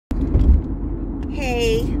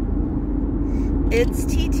Hey, it's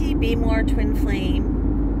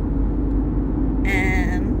TT.Twinflame,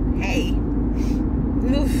 and hey,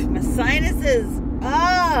 oof, my sinuses.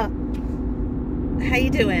 How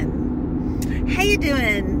you doing? How you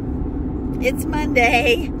doing? It's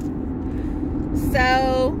Monday,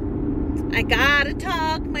 so I gotta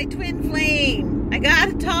talk, my twin flame. I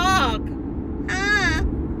gotta talk.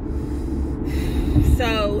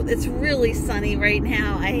 So it's really sunny right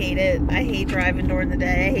now. I hate it. I hate driving during the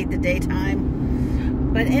day. I hate the daytime.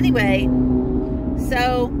 But anyway,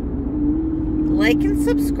 so like and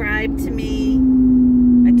subscribe to me.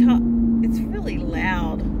 It's really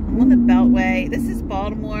loud. I'm on the Beltway. This is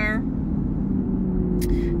Baltimore.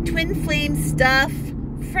 Twin flame stuff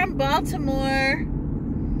from Baltimore.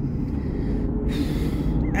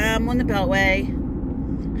 I'm on the Beltway.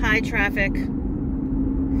 High traffic.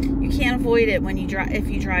 You can't avoid it when you drive if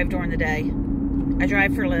you drive during the day. I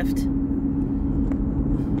drive for Lyft.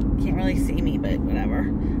 Can't really see me, but whatever.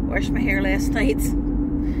 Washed my hair last night.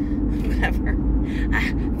 Whatever.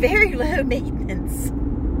 Very low maintenance.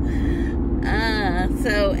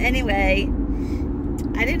 So anyway,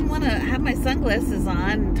 I didn't want to have my sunglasses on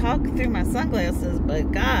and talk through my sunglasses,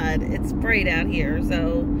 but God, it's bright out here.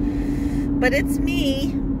 So, but it's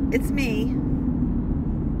me. It's me.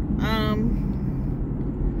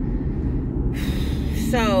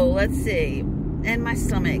 So let's see. And my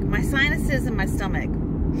stomach, my sinuses and my stomach.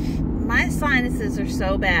 My sinuses are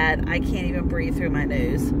so bad I can't even breathe through my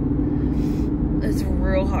nose. It's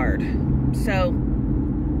real hard. So,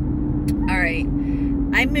 all right.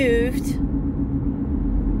 I moved.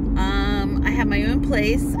 I have my own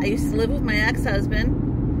place. I used to live with my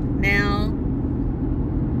ex-husband. Now,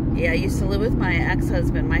 yeah, I used to live with my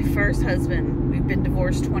ex-husband, my first husband. We've been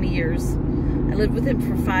divorced 20 years. I lived with him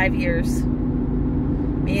for 5 years.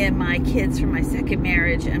 Me and my kids from my second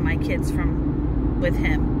marriage and my kids from with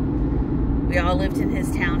him. We all lived in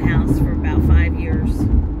his townhouse for about 5 years.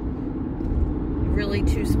 Really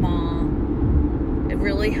too small. It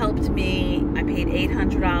really helped me. I paid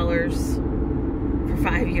 $800. For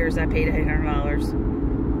 5 years I paid $800.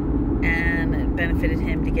 And it benefited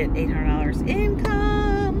him to get $800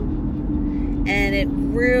 income. And it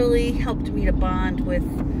really helped me to bond with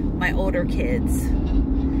my older kids.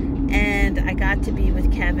 And I got to be with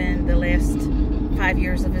Kevin the last 5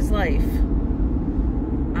 years of his life.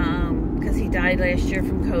 Because he died last year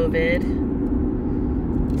from COVID.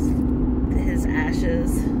 His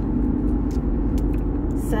ashes.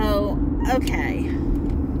 So, okay.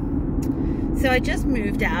 So I just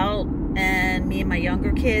moved out, and me and my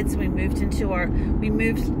younger kids, we moved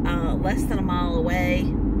less than a mile away.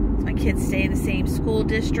 So my kids stay in the same school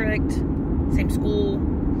district, same school,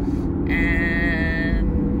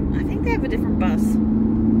 and I think they have a different bus.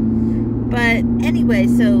 But anyway,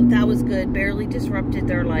 so that was good. Barely disrupted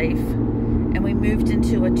their life. And we moved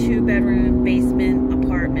into a 2-bedroom basement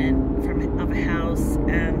apartment of a house,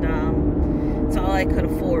 and it's all I could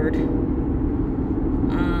afford.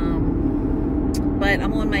 But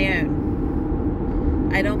I'm on my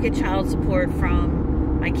own. I don't get child support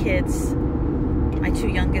from my kids. My 2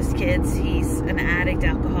 youngest kids. He's an addict,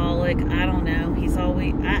 alcoholic. I don't know. He's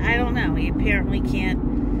always, I don't know. He apparently can't.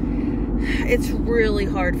 It's really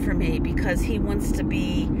hard for me because he wants to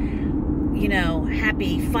be, you know,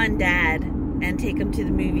 happy, fun dad and take him to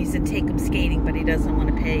the movies and take him skating, but he doesn't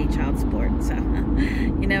want to pay child support. So,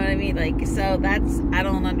 you know what I mean? Like, so that's, I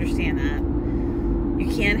don't understand that. You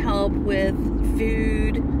can't help with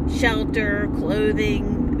food, shelter,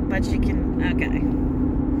 clothing, but you can, okay.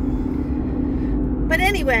 But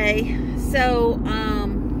anyway, so,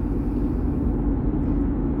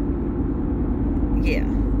 yeah.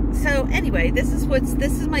 So anyway, this is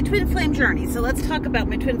my twin flame journey. So let's talk about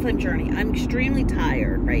my twin flame journey. I'm extremely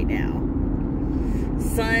tired right now.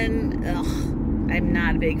 Sun, I'm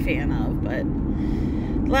not a big fan of, but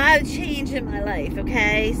a lot of change in my life,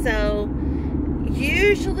 okay? So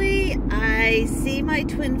usually I see my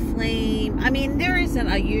twin flame. I mean, there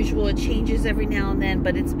isn't a usual, it changes every now and then,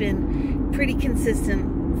 but it's been pretty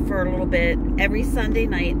consistent for a little bit. Every other Sunday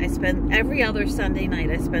night, I spend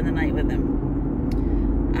the night with him.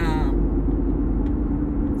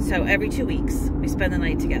 So every 2 weeks, we spend the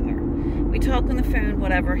night together. We talk on the phone,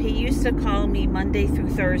 whatever. He used to call me Monday through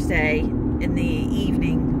Thursday in the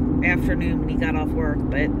evening, afternoon when he got off work,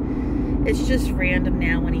 but it's just random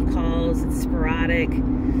now when he calls. It's sporadic.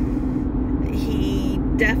 He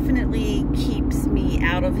definitely keeps me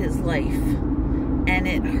out of his life, and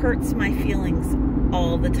it hurts my feelings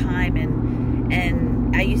all the time,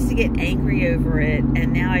 and I used to get angry over it,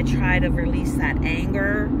 and now I try to release that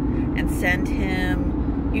anger and send him,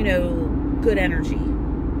 you know, good energy.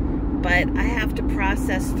 but I have to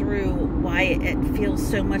process through why it feels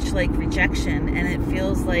so much like rejection, and it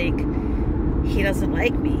feels like he doesn't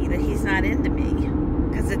like me, that he's not into me,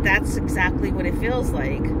 because that's exactly what it feels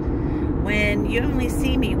like. When you only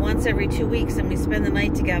see me once every 2 weeks and we spend the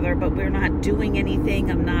night together, but we're not doing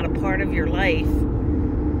anything, I'm not a part of your life,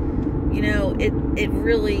 you know, it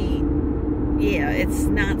really, yeah, it's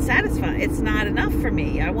not satisfying. It's not enough for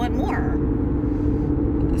me. I want more.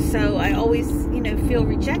 So I always, you know, feel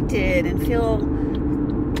rejected and feel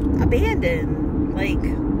abandoned. Like,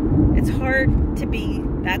 it's hard to be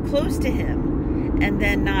that close to him and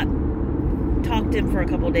then not talk to him for a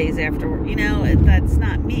couple days afterward. You know, that's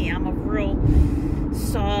not me. I'm a real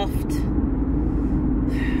soft,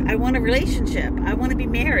 I want a relationship. I want to be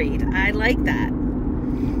married. I like that.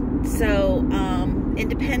 So,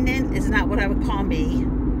 independent is not what I would call me.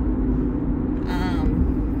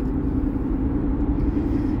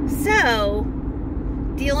 So,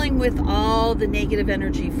 dealing with all the negative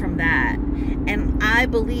energy from that, and I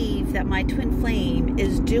believe that my twin flame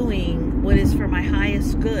is doing what is for my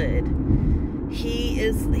highest good.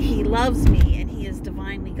 He loves me, and he is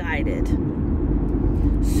divinely guided.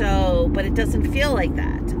 So, but it doesn't feel like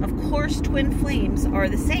that. Of course, twin flames are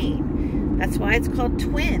the same. That's why it's called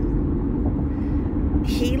twin.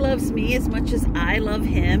 He loves me as much as I love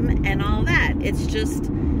him and all that. It's just,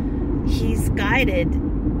 he's guided,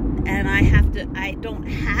 and I don't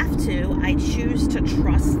have to, I choose to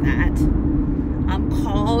trust that. I'm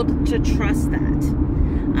called to trust that.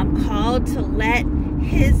 I'm called to let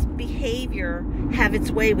his behavior have its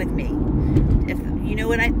way with me. If you know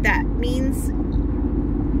what that means,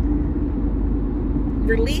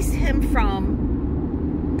 release him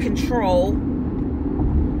from control.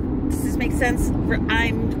 Does this make sense?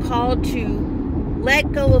 I'm called to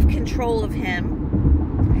let go of control of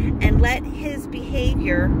him and let his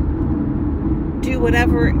behavior do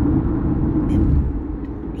whatever,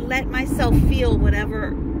 let myself feel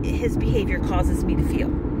whatever his behavior causes me to feel.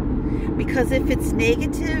 Because if it's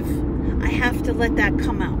negative, I have to let that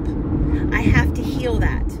come up. I have to heal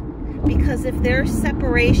that. Because if there's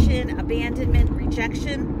separation, abandonment,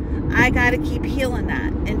 rejection, I got to keep healing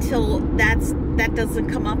that until that doesn't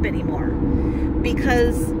come up anymore.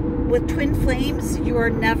 Because with twin flames, you are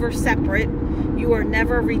never separate. You are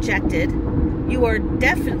never rejected. You are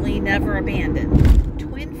definitely never abandoned.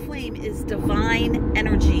 Twin flame is divine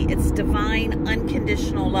energy. It's divine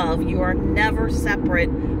unconditional love. You are never separate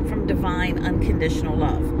from divine unconditional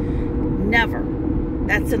love. Never.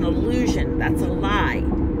 That's an illusion. That's a lie.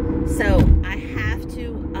 So I have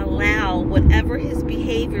to allow whatever his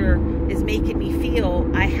behavior is making me feel,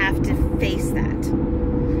 I have to face that.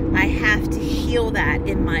 I have to heal that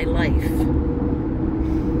in my life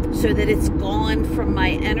so that it's gone from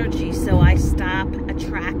my energy, so I stop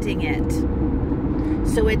attracting it.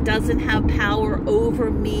 So it doesn't have power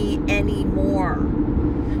over me anymore.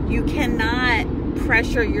 You cannot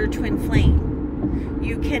pressure your twin flame.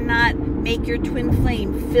 You cannot make your twin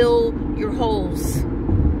flame fill your holes.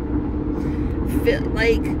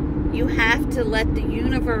 Like, you have to let the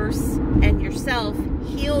universe and yourself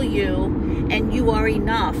heal you, and you are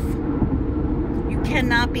enough. You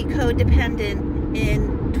cannot be codependent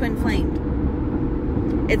in twin flame.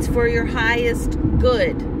 It's for your highest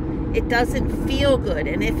good. It doesn't feel good,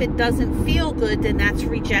 and if it doesn't feel good, then that's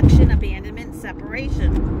rejection, abandonment,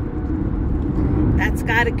 separation. That's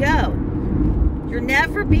got to go. You're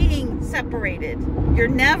never being separated. You're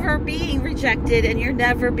never being rejected, and you're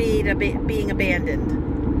never being abandoned.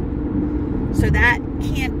 So that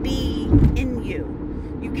can't be in you.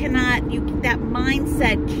 You cannot, that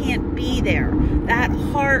mindset can't be there. That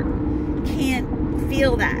heart can't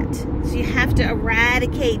feel that. So you have to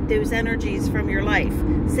eradicate those energies from your life.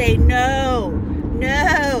 Say, no,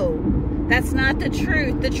 no, that's not the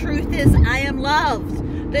truth. The truth is, I am loved.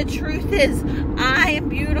 The truth is, I am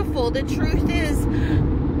beautiful. The truth is,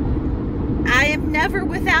 I am never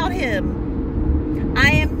without him.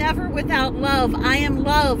 I am never without love. I am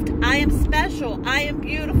loved. I am special. I am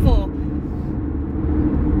beautiful.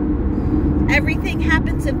 Everything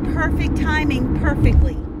happens in perfect timing,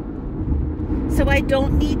 perfectly. So I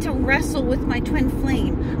don't need to wrestle with my twin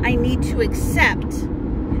flame. I need to accept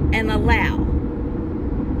and allow.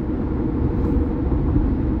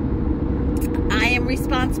 I am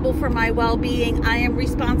responsible for my well-being. I am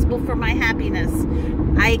responsible for my happiness.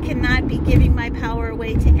 I cannot be giving my power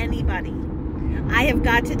away to anybody. I have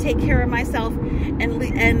got to take care of myself,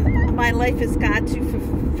 and my life has got to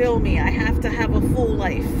fulfill me. I have to have a full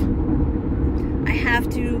life. I have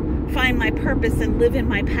to find my purpose and live in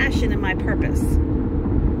my passion and my purpose.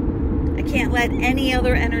 I can't let any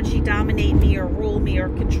other energy dominate me or rule me or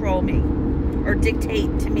control me. or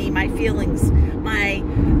dictate to me my feelings,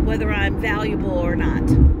 whether I'm valuable or not.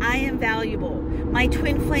 I am valuable. My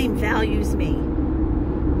twin flame values me.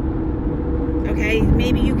 Okay,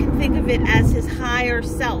 maybe you can think of it as his higher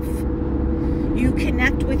self. You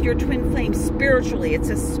connect with your twin flame spiritually. It's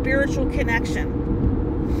a spiritual connection.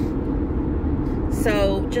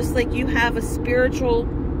 So just like you have a spiritual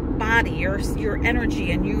body, your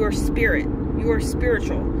energy, and you are spirit, you are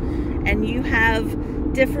spiritual, and you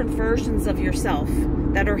have different versions of yourself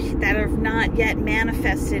that are not yet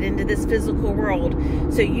manifested into this physical world.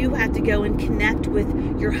 So you have to go and connect with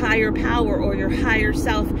your higher power or your higher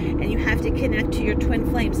self, and you have to connect to your twin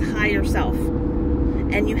flame's higher self.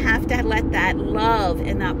 And you have to let that love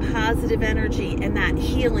and that positive energy and that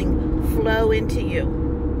healing flow into you.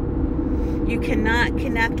 You cannot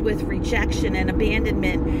connect with rejection and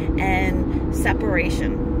abandonment and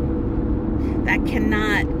separation. That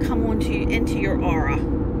cannot come into your aura.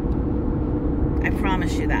 I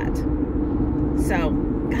promise you that. So,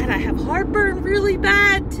 God, I have heartburn really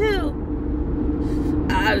bad too.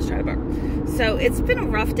 I was trying to burp. So it's been a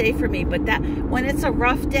rough day for me, but when it's a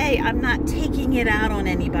rough day, I'm not taking it out on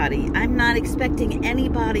anybody. I'm not expecting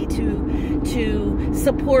anybody to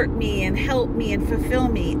support me and help me and fulfill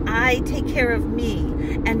me. I take care of me,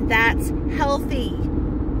 and that's healthy.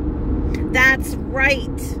 That's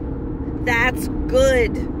right. That's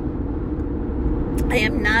good. I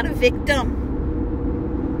am not a victim.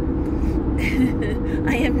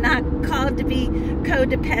 I am not called to be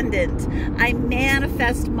codependent. I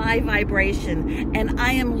manifest my vibration, and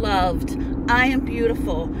I am loved. I am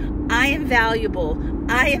beautiful. I am valuable.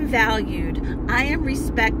 I am valued. I am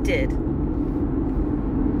respected.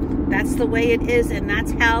 That's the way it is, and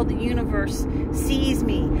that's how the universe sees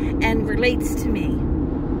me and relates to me.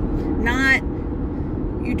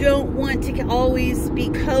 You don't want to always be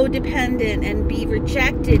codependent and be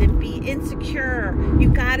rejected and be insecure. You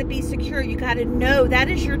got to be secure. You got to know that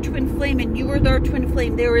is your twin flame, and you are their twin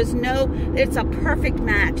flame. It's a perfect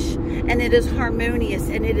match, and it is harmonious,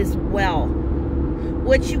 and it is well.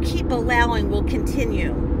 What you keep allowing will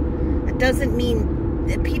continue. It doesn't mean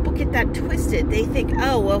that people get that twisted. They think,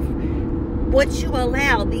 oh, well, what you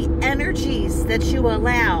allow, the energies that you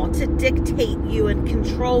allow to dictate you and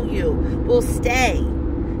control you will stay.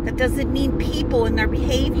 That doesn't mean people and their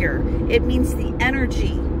behavior. It means the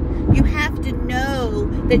energy. You have to know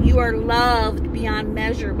that you are loved beyond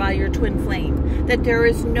measure by your twin flame. That there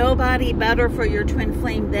is nobody better for your twin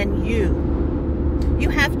flame than you. You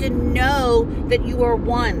have to know that you are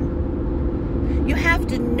one. You have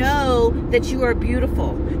to know that you are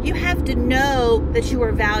beautiful. You have to know that you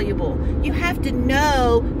are valuable. You have to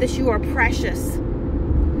know that you are precious.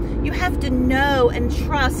 You have to know and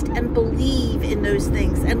trust and believe in those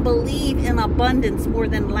things, and believe in abundance more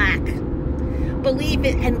than lack. Believe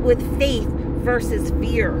it, and with faith versus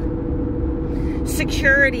fear.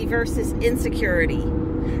 Security versus insecurity.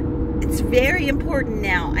 It's very important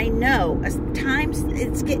now. I know as times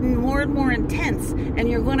it's getting more and more intense,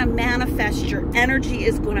 and you're going to manifest. Your energy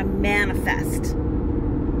is going to manifest.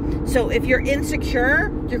 So if you're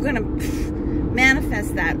insecure, you're going to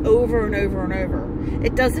manifest that over and over and over.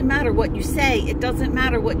 It doesn't matter what you say. It doesn't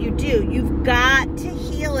matter what you do. You've got to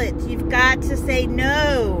heal it. You've got to say,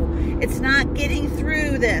 no, it's not getting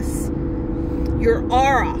through this. Your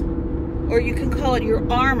aura, or you can call it your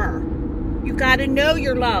armor. You got to know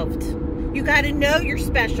you're loved. You got to know you're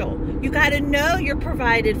special. You got to know you're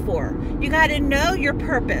provided for. You got to know your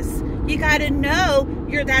purpose. You got to know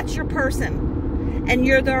that's your person. And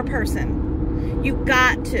you're their person. You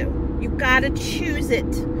got to. You got to choose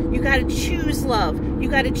it. You got to choose love. You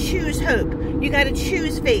got to choose hope. You got to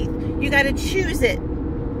choose faith. You got to choose it.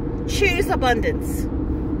 Choose abundance.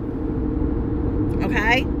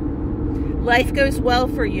 Okay? Life goes well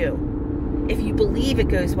for you if you believe it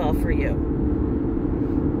goes well for you.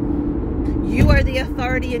 You are the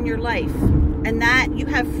authority in your life, and that you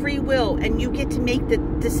have free will, and you get to make the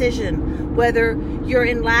decision whether you're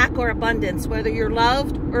in lack or abundance, whether you're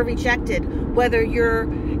loved or rejected, whether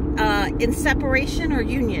you're in separation or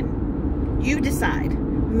union. You decide.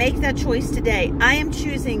 Make that choice today. I am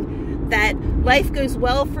choosing that life goes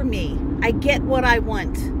well for me. I get what I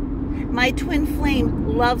want. My twin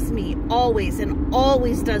flame loves me always, and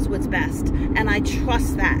always does what's best. And I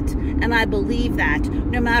trust that. And I believe that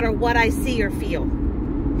no matter what I see or feel.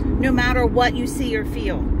 No matter what you see or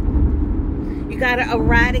feel. You got to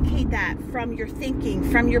eradicate that from your thinking,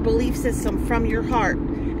 from your belief system, from your heart,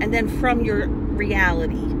 and then from your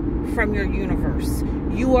reality, from your universe.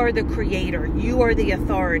 You are the creator. You are the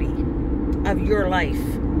authority of your life,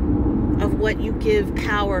 of what you give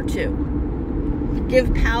power to.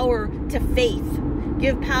 Give power to faith.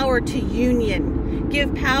 Give power to union.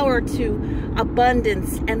 Give power to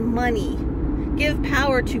abundance and money. Give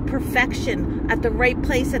power to perfection at the right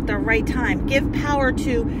place at the right time. Give power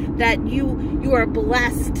to that you are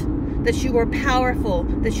blessed, that you are powerful,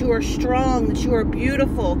 that you are strong, that you are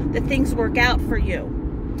beautiful, that things work out for you.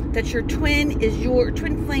 That your twin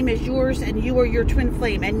flame is yours, and you are your twin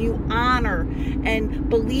flame, and you honor and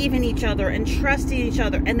believe in each other and trust in each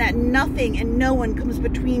other, and that nothing and no one comes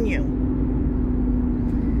between you.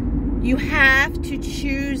 You have to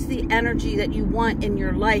choose the energy that you want in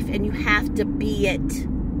your life, and you have to be it.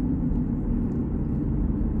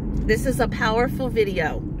 This is a powerful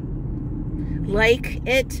video. Like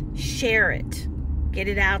it, share it, get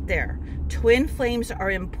it out there. Twin flames are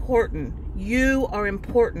important. You are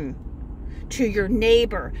important to your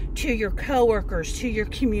neighbor, to your coworkers, to your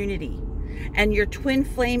community. And your twin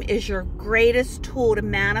flame is your greatest tool to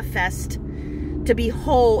manifest, to be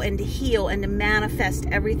whole and to heal and to manifest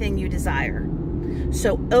everything you desire.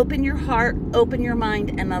 So open your heart, open your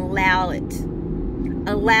mind, and allow it.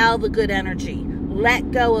 Allow the good energy. Let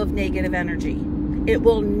go of negative energy. It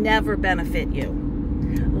will never benefit you.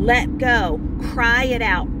 Let go. Cry it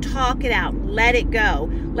out. Talk it out. Let it go.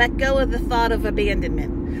 Let go of the thought of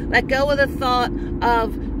abandonment. Let go of the thought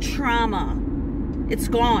of trauma. It's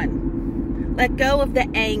gone. Let go of the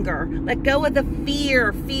anger. Let go of the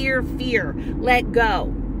fear. Let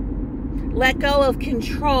go. Let go of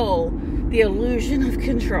control. The illusion of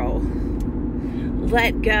control.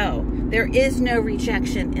 Let go. There is no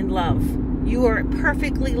rejection in love. You are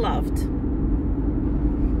perfectly loved.